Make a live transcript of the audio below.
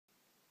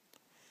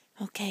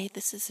Okay,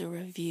 this is a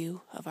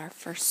review of our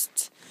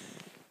first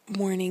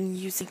morning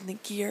using the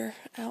gear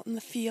out in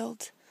the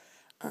field.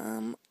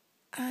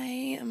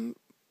 I am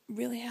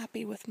really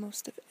happy with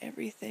most of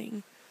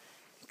everything,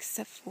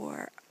 except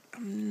for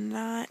I'm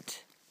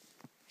not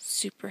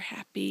super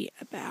happy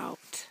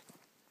about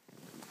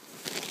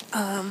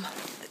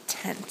the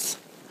tent.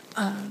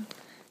 I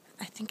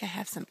think I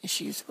have some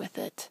issues with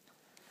it.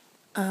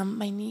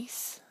 My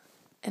niece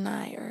and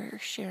I are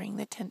sharing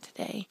the tent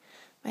today.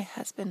 My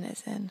husband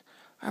is in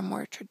our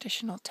more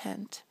traditional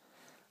tent.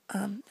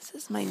 This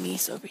is my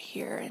niece over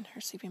here in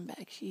her sleeping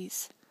bag.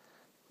 She's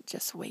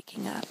just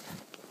waking up.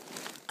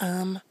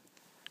 Let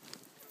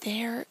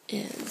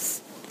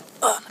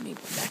me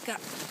back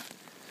up.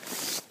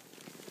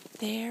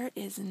 There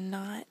is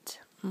not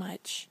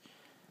much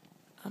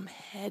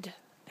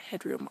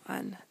headroom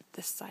on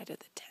this side of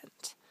the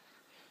tent.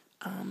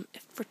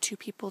 If for two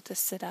people to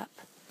sit up,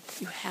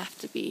 you have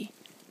to be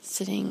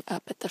sitting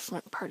up at the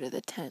front part of the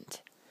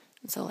tent.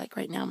 And so like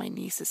right now my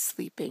niece is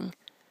sleeping.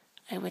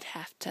 I would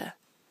have to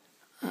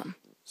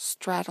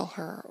straddle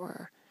her,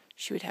 or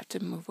she would have to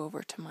move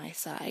over to my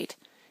side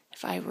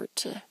if I were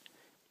to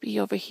be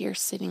over here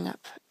sitting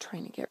up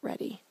trying to get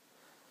ready.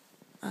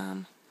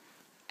 I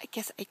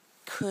guess I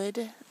could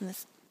in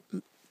this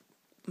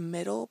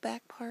middle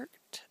back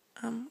part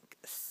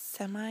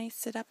semi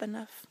sit up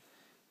enough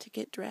to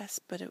get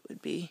dressed, but it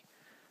would be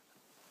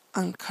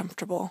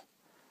uncomfortable.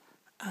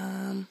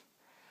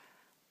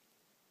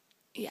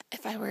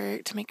 If I were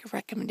to make a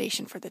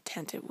recommendation for the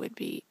tent, it would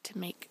be to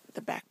make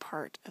the back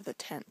part of the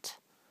tent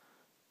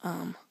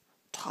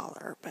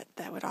taller, but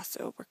that would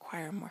also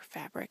require more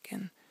fabric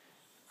and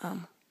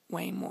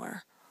way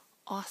more.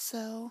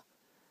 Also,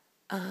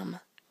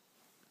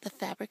 the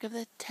fabric of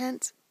the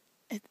tent,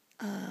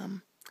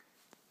 the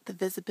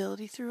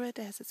visibility through it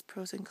has its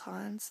pros and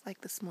cons.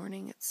 Like this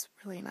morning, it's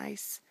really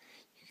nice.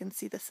 You can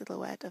see the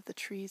silhouette of the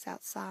trees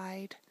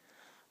outside.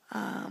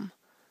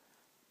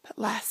 But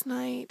last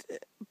night,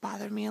 it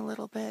bothered me a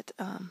little bit.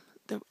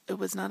 It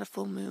was not a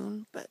full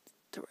moon, but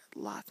there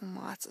were lots and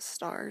lots of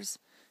stars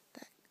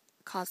that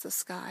caused the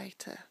sky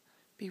to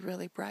be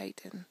really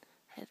bright, and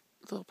I had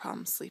a little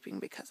problem sleeping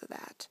because of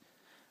that.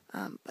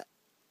 But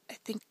I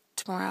think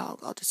tomorrow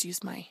I'll just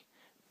use my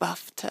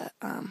buff to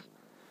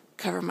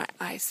cover my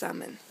eyes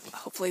some, and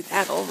hopefully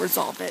that'll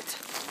resolve it.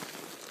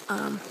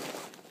 I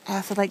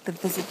also like the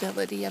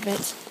visibility of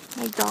it.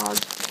 My dog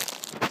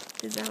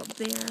is out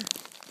there,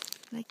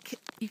 and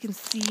you can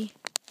see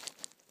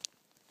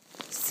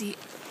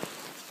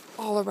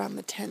all around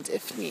the tent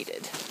if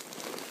needed.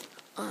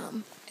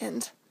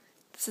 And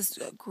this is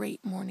a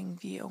great morning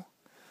view.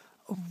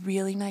 A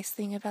really nice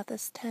thing about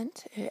this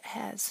tent, it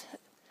has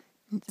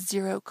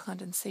zero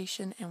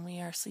condensation, and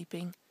we are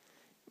sleeping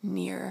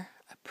near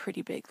a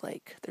pretty big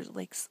lake. There's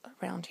lakes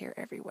around here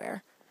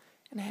everywhere,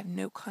 and I have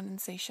no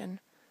condensation.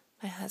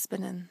 My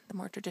husband in the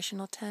more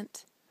traditional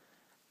tent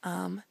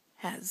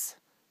has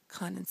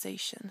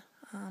condensation.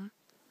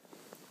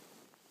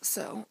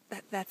 So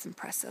that's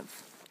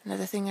impressive.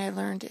 Another thing I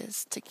learned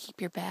is to keep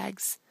your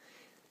bags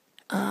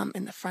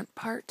in the front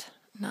part,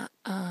 not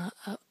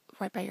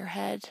right by your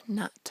head,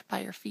 not by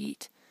your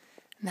feet,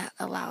 and that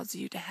allows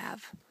you to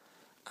have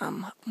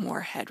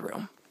more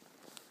headroom.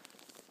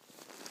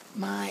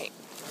 My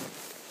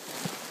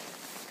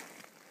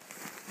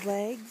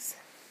legs,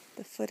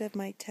 the foot of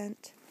my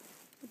tent,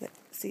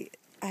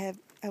 I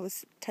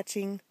was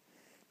touching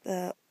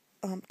the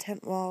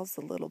tent walls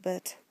a little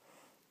bit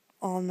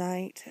all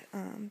night,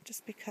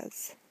 just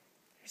because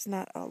there's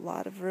not a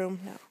lot of room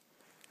now.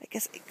 I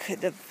guess I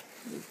could have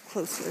moved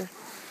closer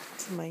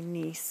to my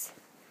niece,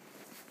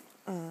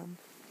 and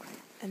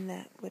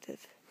that would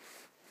have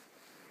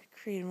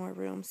created more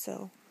room,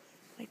 so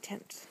my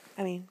tent,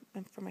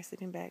 for my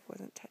sleeping bag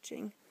wasn't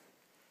touching.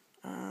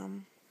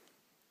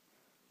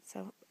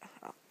 So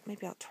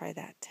maybe I'll try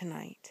that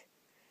tonight.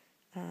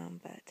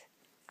 But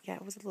yeah,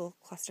 it was a little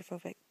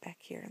claustrophobic back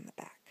here in the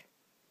back.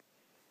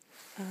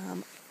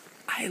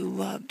 I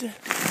loved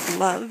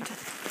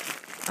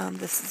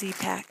this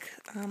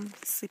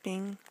Zpacks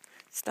sleeping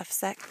stuffed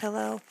sack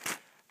pillow.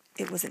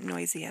 It wasn't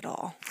noisy at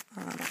all.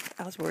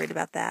 I was worried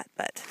about that,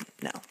 but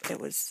no, it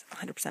was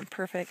 100%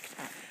 perfect.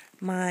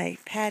 My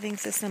padding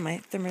system,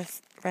 my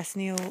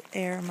thermoresnil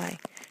air, I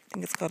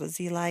think it's called a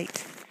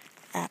Z-Lite,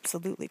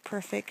 absolutely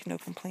perfect, no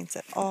complaints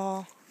at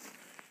all.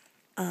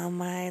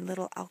 My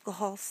little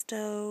alcohol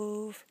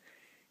stove,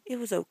 it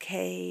was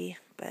okay,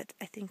 but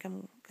I think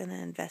I'm going to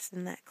invest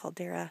in that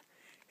Caldera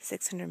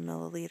 600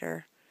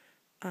 milliliter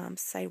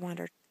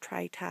Sidewinder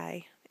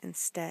tri-tie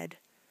instead.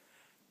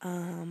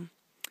 My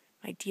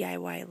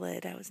DIY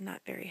lid I was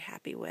not very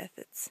happy with.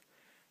 It's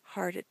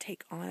hard to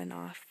take on and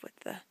off with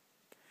the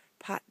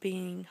pot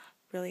being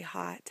really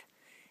hot,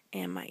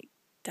 and my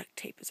duct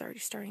tape is already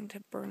starting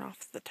to burn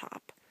off the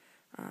top.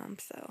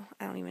 So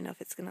I don't even know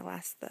if it's going to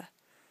last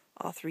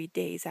all 3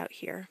 days out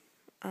here.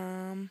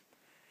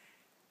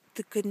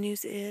 The good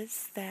news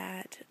is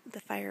that the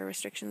fire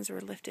restrictions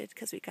were lifted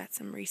because we got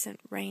some recent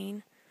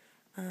rain.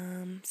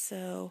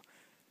 So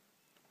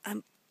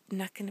I'm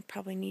not going to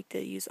probably need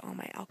to use all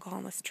my alcohol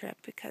on this trip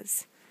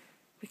because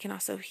we can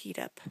also heat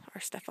up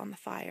our stuff on the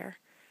fire.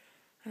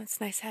 And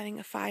it's nice having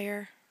a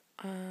fire,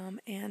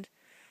 and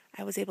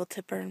I was able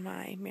to burn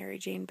my Mary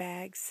Jane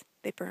bags.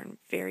 They burn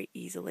very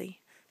easily,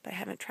 but I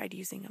haven't tried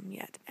using them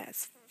yet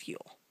as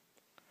fuel.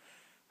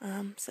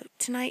 So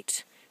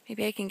tonight,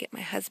 maybe I can get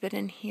my husband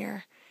in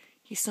here.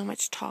 He's so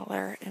much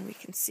taller, and we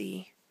can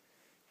see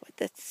what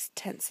this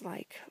tent's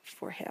like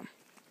for him.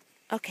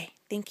 Okay,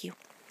 thank you.